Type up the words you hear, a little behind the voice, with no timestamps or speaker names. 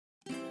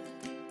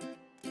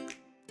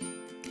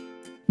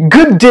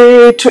Good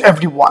day to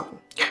everyone.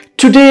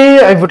 Today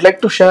I would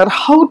like to share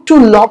how to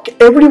lock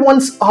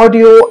everyone's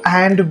audio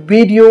and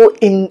video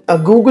in a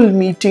Google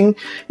meeting.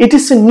 It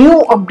is a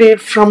new update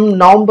from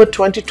November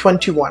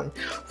 2021.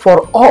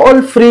 For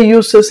all free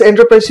users,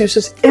 enterprise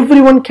users,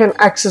 everyone can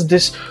access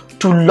this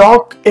to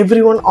lock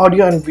everyone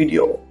audio and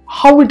video.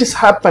 How it is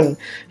happen?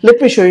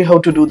 Let me show you how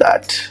to do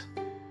that.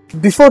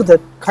 Before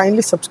that,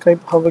 kindly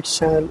subscribe HowXT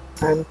channel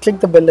and click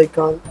the bell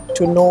icon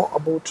to know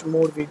about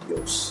more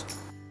videos.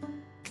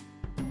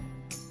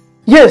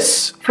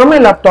 Yes, from my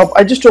laptop,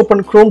 I just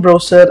opened Chrome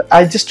browser.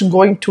 I just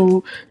going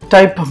to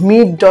type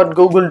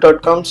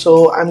meet.google.com.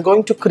 So I'm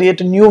going to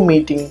create a new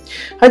meeting.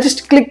 I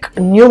just click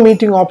new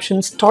meeting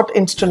option, start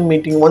instant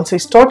meeting. Once I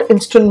start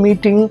instant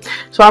meeting,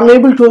 so I'm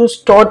able to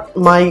start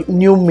my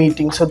new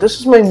meeting. So this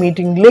is my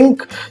meeting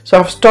link. So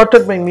I've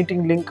started my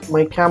meeting link.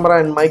 My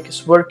camera and mic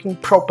is working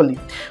properly.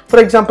 For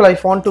example, I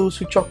want to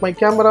switch off my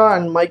camera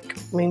and mic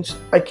means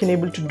I can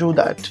able to do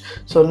that.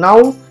 So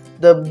now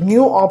the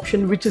new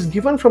option which is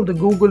given from the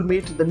Google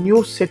Meet, the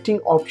new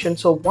setting option.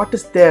 So what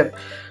is there?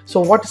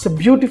 So what is the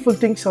beautiful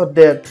things are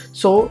there?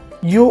 So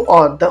you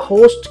are the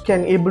host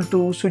can able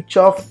to switch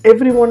off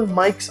everyone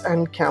mics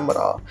and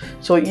camera.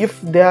 So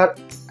if they are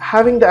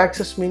having the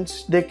access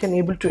means they can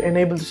able to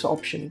enable this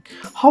option.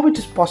 How it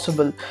is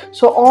possible?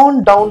 So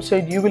on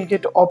downside you will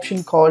get an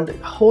option called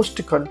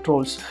host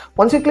controls.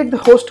 Once you click the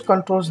host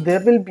controls, there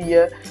will be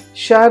a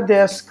share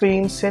their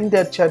screen, send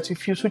their chats.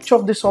 If you switch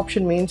off this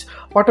option means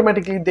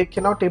automatically they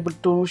cannot able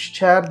to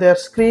share their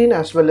screen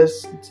as well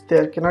as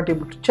they cannot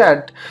able to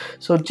chat.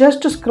 So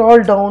just to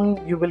scroll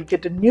down, you will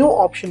get a new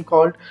option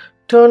called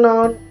turn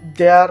on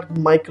their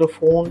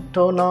microphone,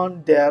 turn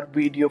on their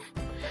video.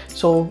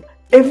 So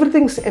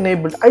everything's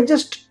enabled. I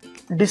just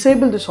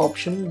disable this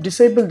option,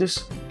 disable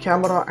this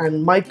camera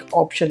and mic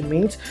option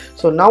means.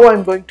 So now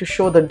I'm going to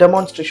show the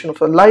demonstration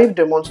of a live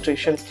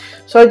demonstration.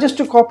 So I just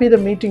to copy the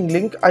meeting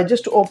link, I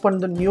just open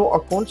the new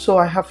account. So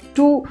I have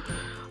two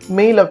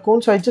mail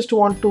accounts. I just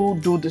want to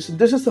do this.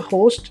 This is the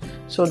host,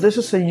 so this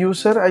is a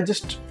user. I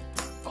just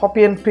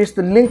copy and paste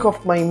the link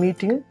of my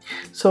meeting.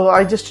 So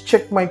I just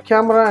check my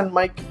camera and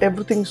mic,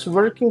 everything's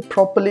working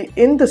properly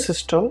in the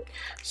system.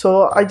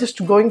 So I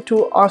just going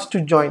to ask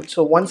to join.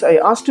 So once I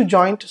ask to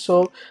join,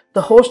 so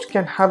the host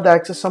can have the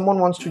access. Someone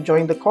wants to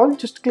join the call,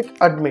 just click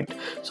admit.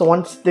 So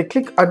once they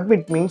click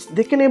admit means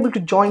they can able to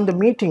join the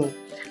meeting.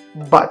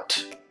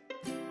 But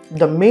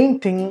the main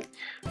thing,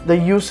 the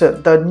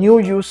new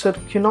user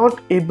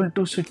cannot able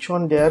to switch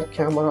on their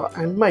camera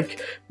and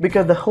mic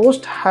because the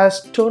host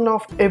has turned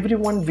off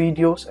everyone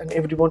videos and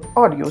everyone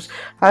audios.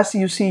 As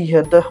you see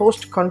here, the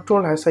host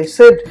control, as I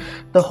said,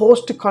 the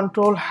host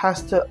control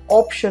has the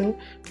option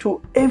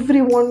to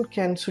everyone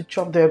can switch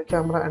off their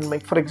camera and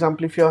mic. For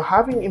example, if you're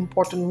having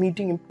important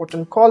meeting,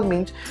 important call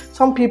means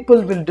some people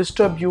will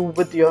disturb you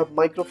with your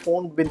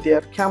microphone, with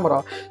their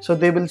camera. So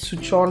they will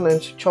switch on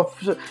and switch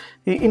off.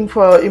 In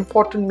for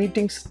important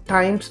meetings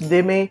times,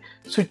 they may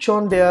switch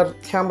on their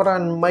camera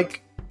and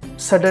mic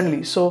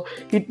suddenly, so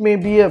it may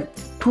be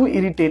too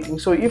irritating.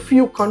 So if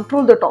you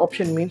control that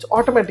option means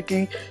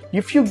automatically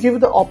if you give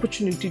the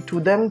opportunity to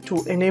them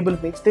to enable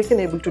means they can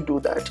able to do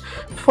that.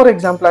 For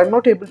example, I'm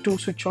not able to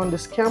switch on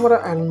this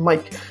camera and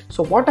mic,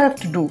 so what I have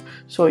to do,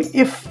 so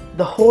if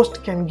the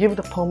host can give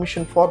the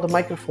permission for the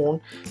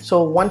microphone,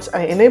 so once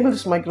I enable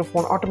this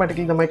microphone,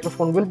 automatically the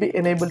microphone will be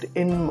enabled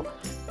in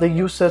the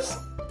user's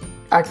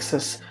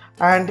access.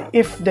 And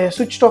if they're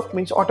switched off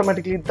means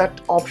automatically that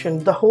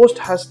option, the host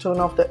has turned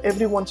off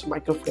everyone's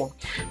microphone.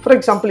 For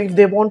example, if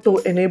they want to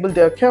enable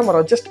their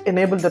camera, just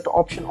enable that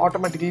option,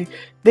 automatically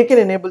they can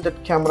enable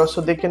that camera,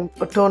 so they can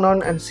turn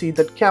on and see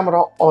that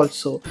camera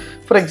also.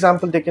 For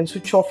example, they can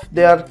switch off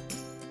their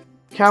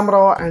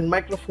camera and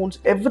microphones,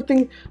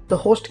 everything the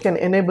host can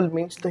enable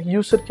means the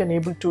user can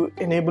able to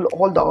enable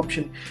all the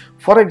option.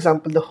 For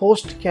example, the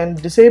host can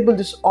disable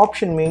this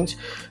option means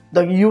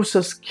the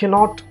users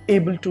cannot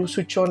able to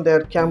switch on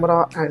their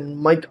camera and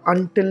mic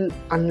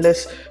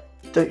unless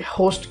the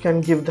host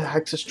can give the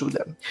access to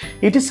them.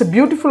 It is a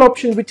beautiful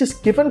option which is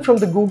given from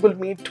the Google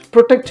Meet to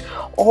protect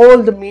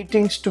all the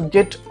meetings, to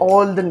get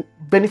all the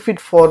benefit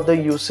for the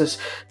users.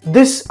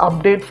 This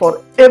update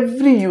for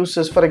every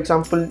users. For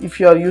example, if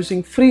you are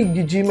using free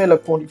Gmail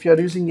account, if you are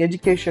using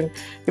education,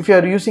 if you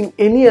are using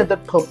any other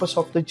purpose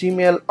of the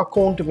Gmail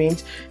account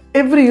means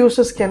every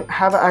users can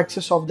have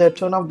access of their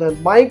turn off their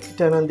mic,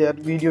 turn on their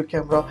video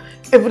camera.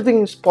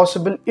 Everything is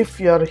possible. If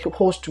you are a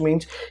host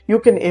means you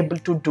can able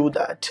to do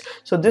that.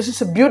 So this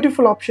is a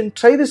beautiful option.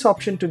 Try this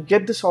option to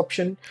get this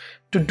option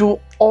to do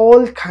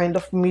all kind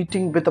of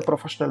meeting with a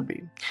professional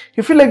way.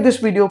 If you like this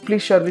video,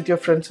 please share with your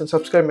friends and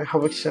subscribe my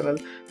HowXT channel.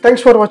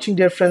 Thanks for watching,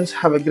 dear friends.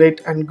 Have a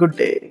great and good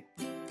day.